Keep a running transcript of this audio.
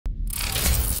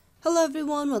Hello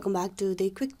everyone, welcome back to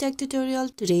the quick tech tutorial.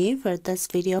 Today for this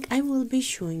video I will be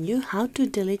showing you how to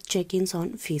delete check-ins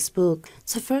on Facebook.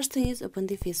 So first thing is open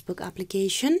the Facebook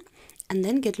application and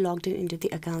then get logged in into the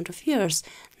account of yours.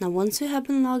 Now once you have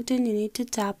been logged in, you need to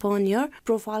tap on your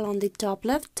profile on the top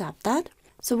left, tap that.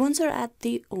 So once you're at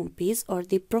the home page or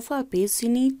the profile page, you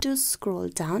need to scroll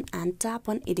down and tap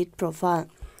on edit profile.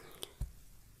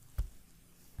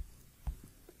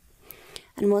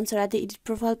 And once you're at the edit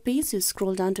profile page, you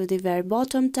scroll down to the very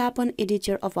bottom, tap on edit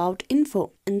your about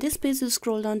info. In this page, you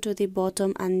scroll down to the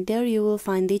bottom and there you will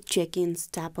find the check-ins,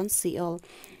 tap on see all.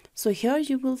 So here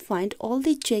you will find all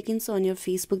the check-ins on your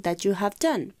Facebook that you have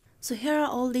done. So here are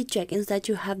all the check-ins that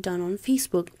you have done on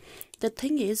Facebook. The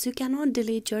thing is, you cannot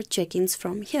delete your check-ins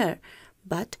from here,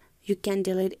 but you can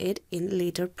delete it in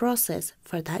later process.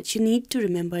 For that, you need to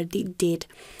remember the date.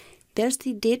 There's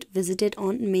the date visited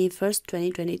on May 1st,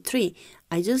 2023.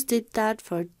 I just did that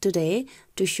for today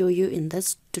to show you in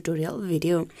this tutorial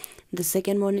video. The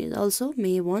second one is also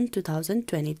May 1,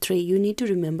 2023. You need to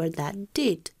remember that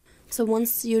date. So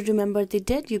once you remember the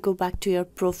date, you go back to your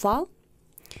profile.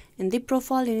 In the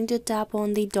profile, you need to tap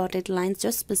on the dotted lines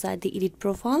just beside the edit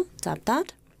profile. Tap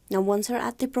that. Now once you're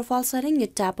at the profile setting, you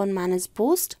tap on manage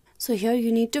post. So here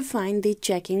you need to find the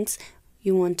check-ins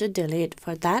you want to delete.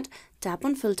 For that, tap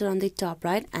on filter on the top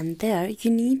right and there you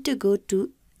need to go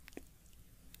to,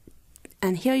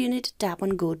 and here you need to tap on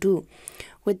go to.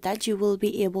 With that, you will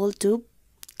be able to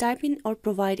type in or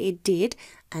provide a date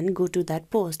and go to that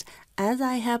post. As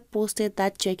I have posted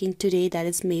that check-in today, that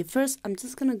is May 1st, I'm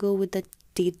just gonna go with the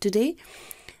date today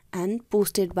and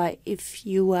post it by, if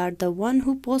you are the one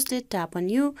who posted, tap on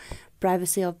you,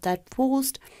 privacy of that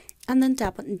post, and then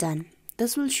tap on done.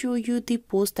 This will show you the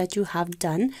post that you have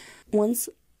done once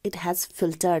it has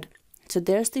filtered. So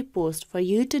there's the post. For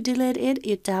you to delete it,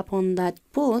 you tap on that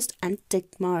post and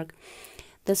tick mark.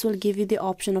 This will give you the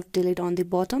option of delete on the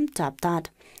bottom. Tap that.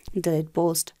 Delete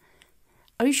post.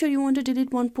 Are you sure you want to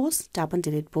delete one post? Tap on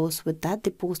delete post. With that,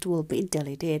 the post will be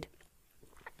deleted.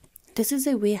 This is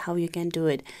a way how you can do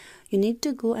it. You need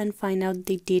to go and find out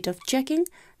the date of checking.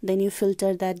 Then you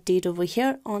filter that date over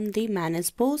here on the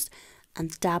manage post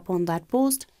and tap on that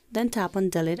post. Then tap on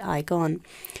delete icon.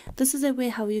 This is a way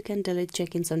how you can delete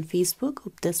check-ins on Facebook.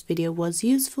 Hope this video was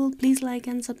useful. Please like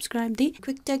and subscribe the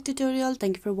quick tech tutorial.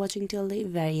 Thank you for watching till the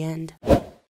very end.